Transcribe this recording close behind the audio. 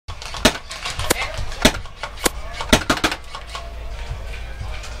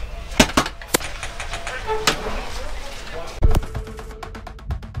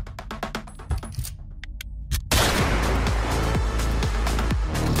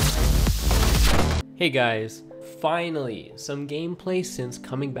Hey guys, finally some gameplay since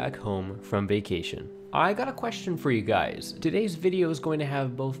coming back home from vacation. I got a question for you guys. Today's video is going to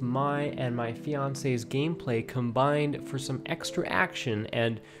have both my and my fiance's gameplay combined for some extra action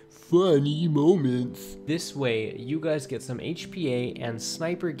and funny moments. This way, you guys get some HPA and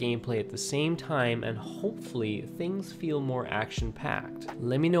sniper gameplay at the same time, and hopefully things feel more action-packed.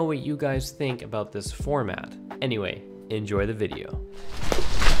 Let me know what you guys think about this format. Anyway, enjoy the video.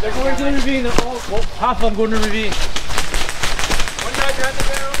 They're going to the ravine. They're all, well, half of them going to the ravine. One guy behind the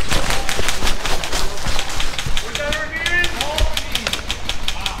barrel. One down the ravine. All ravine.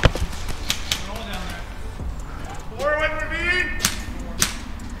 Wow. They're all down there. Four went ravine.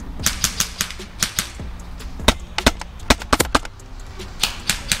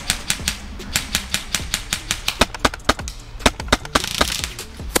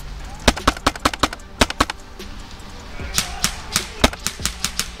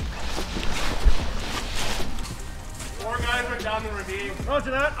 Down the ravine.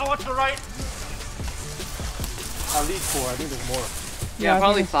 Roger that. I'll watch the right. At least 4. I think there's more. Yeah,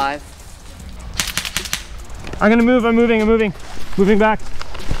 probably 5. I'm gonna move. I'm moving. Moving back.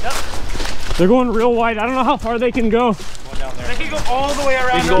 Yep. They're going real wide. I don't know how far they can go. Going down there. They can go all the way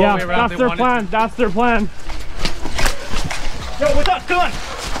around. Yeah, that's their plan. That's their plan. Yo, what's up? Come on.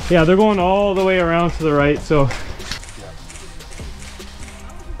 Yeah, they're going all the way around to the right. So.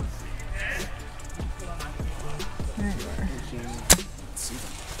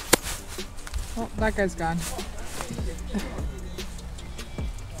 Oh, that guy's gone.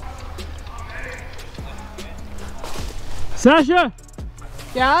 Sasha!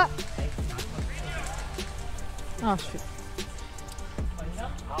 Yeah? Oh, shit.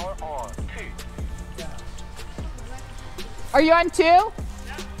 Are you on 2? Yeah.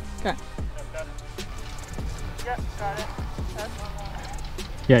 Okay. Yeah, got it.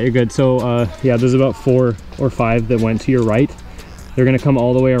 Yeah, you're good. So, yeah, there's about 4 or 5 that went to your right. They're gonna come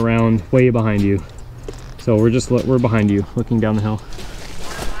all the way around, way behind you. So we're behind you, looking down the hill.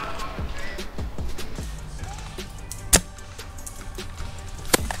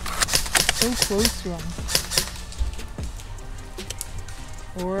 So close to him.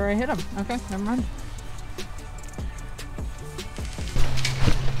 Or I hit him. Okay, never mind.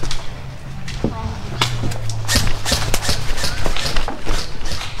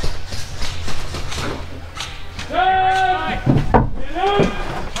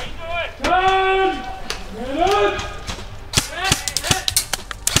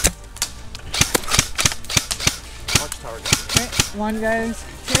 One guy's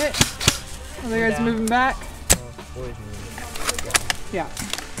hit. Other guy's moving back. Yeah.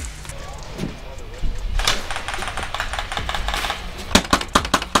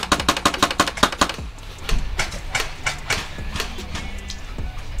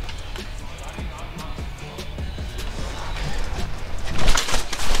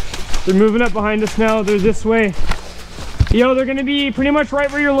 They're moving up behind us now. They're this way. Yo, they're gonna be pretty much right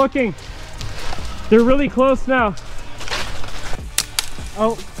where you're looking. They're really close now.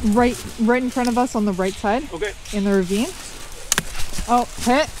 Oh, right in front of us on the right side. Okay. In the ravine. Oh,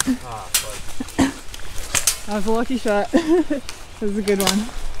 hit. Ah, That was a lucky shot. That was a good one.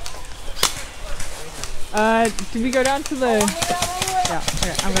 Did we go down to the... Yeah,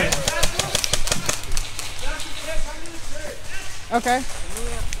 okay, I'm going. Okay.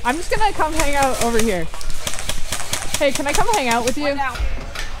 I'm just gonna come hang out over here. Hey, can I come hang out with you?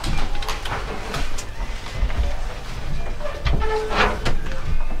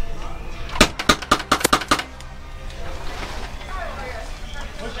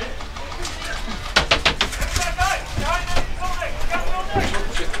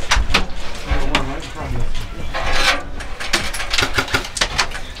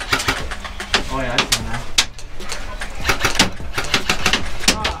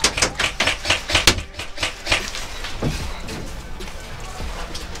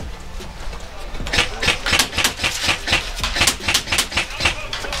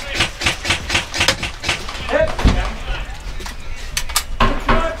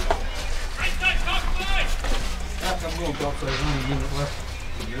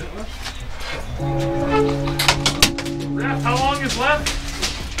 How long is left?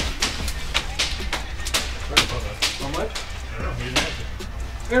 How much?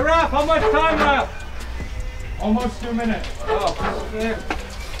 Hey Raph, how much time left? Almost 2 minutes. Oh, yeah.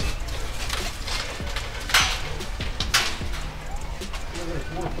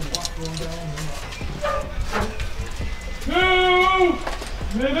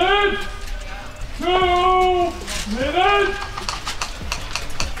 Minutes! 2 minutes!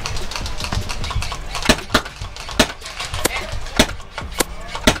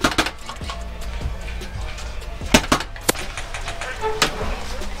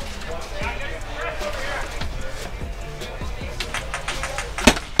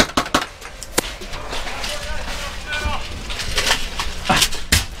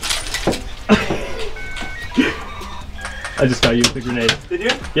 I just got you with the grenade. Did you?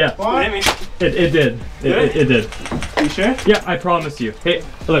 Yeah. What? It did. It did. You sure? Yeah, I promise you. Hey,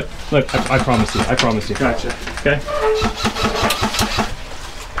 look, I promise you. I promise you. Gotcha. Okay? 1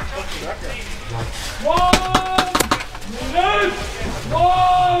 minute!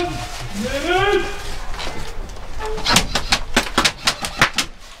 1 minute!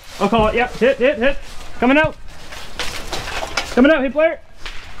 I'll call it. Yep, hit. Coming out. Hey, player.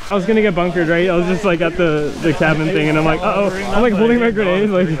 I was gonna get bunkered, right? I was just like at the cabin thing, and I'm like, uh-oh. I'm like holding my grenade,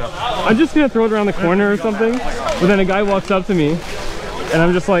 like, I'm just gonna throw it around the corner or something. But then a guy walks up to me, and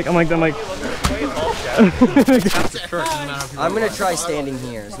I'm like, I'm gonna try standing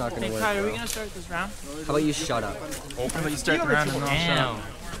here. It's not gonna work. Ty, are we gonna start this round? How about you shut up? How about you start the round and then I'll shut up?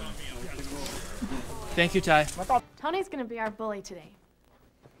 Thank you, Ty. Tony's gonna be our bully today.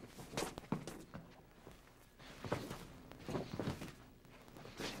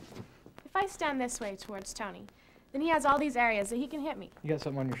 If I stand this way towards Tony, then he has all these areas that he can hit me. You got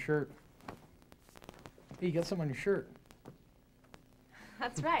something on your shirt. Hey, you got something on your shirt.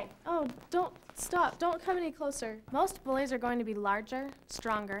 That's right. Oh, don't stop. Don't come any closer. Most bullies are going to be larger,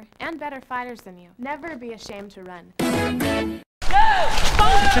 stronger, and better fighters than you. Never be ashamed to run.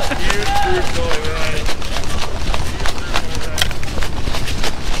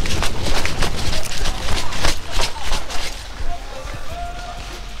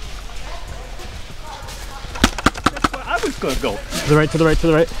 I was gonna go. To the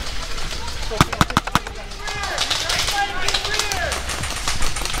right.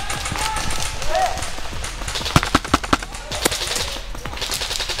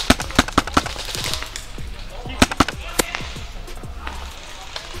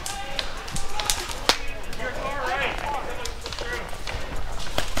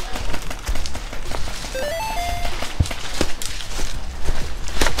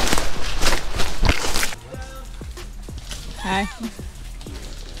 Hi.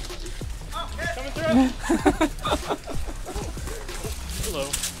 Coming through. Hello.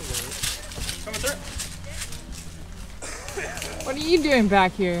 Coming through. What are you doing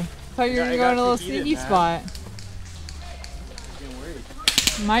back here? Thought you were going to a little sneaky spot.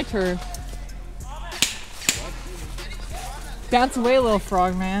 My turf. Bounce away, little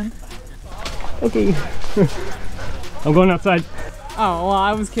frog man. Okay. I'm going outside. Oh, well,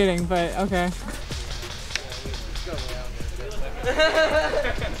 I was kidding, but okay.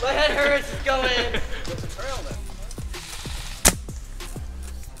 My head hurts. Just go in.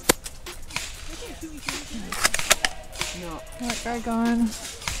 That guy gone.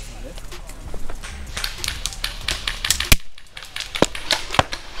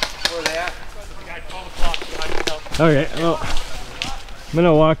 Where are they at? Okay, well, I'm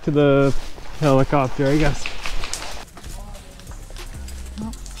gonna walk to the helicopter, I guess.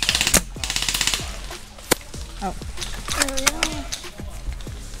 Oh. There we go.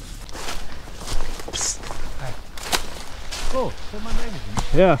 Oh, is that my magazine?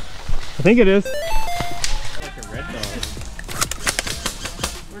 Yeah, I think it is. Like a red dog.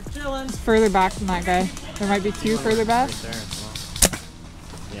 We're chilling. It's further back than that guy. There might be two further back. Right there as well.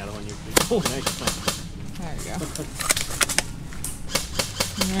 Yeah, the one you oh, nice. There we go.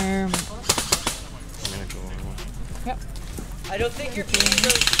 There. Yep. I don't think your BBs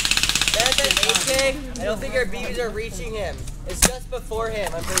are. That's an 8K. I don't think our BBs are reaching him. It's just before him,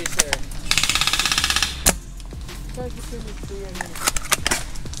 I'm pretty sure.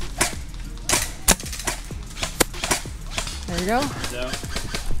 There we go.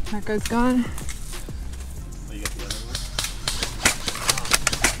 That guy's gone. Oh, you got the other one?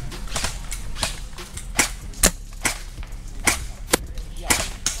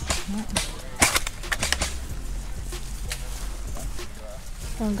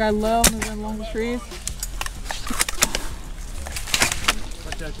 One guy low, moving along the trees.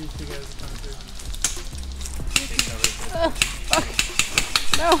 Watch out, these two guys are coming through. Fuck.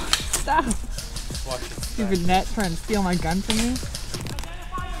 No, stop. Stupid net trying to steal my gun from me.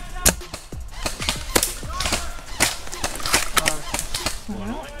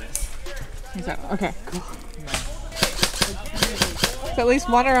 He's out. Okay, cool. So at least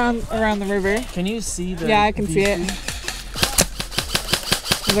one around the river. Can you see the? Yeah, I can see it.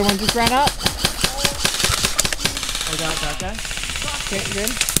 Other one just ran up. I got that guy. Okay,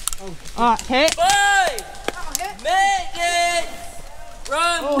 good. Hit. Boys! Maintenance!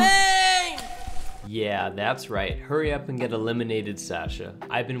 Run main! Yeah, that's right. Hurry up and get eliminated, Sasha.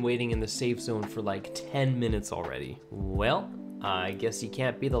 I've been waiting in the safe zone for like 10 minutes already. Well, I guess you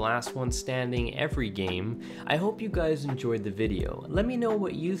can't be the last one standing every game. I hope you guys enjoyed the video. Let me know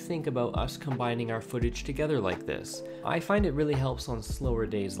what you think about us combining our footage together like this. I find it really helps on slower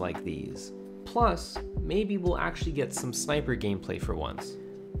days like these. Plus, maybe we'll actually get some sniper gameplay for once.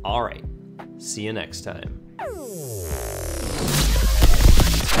 Alright, see you next time.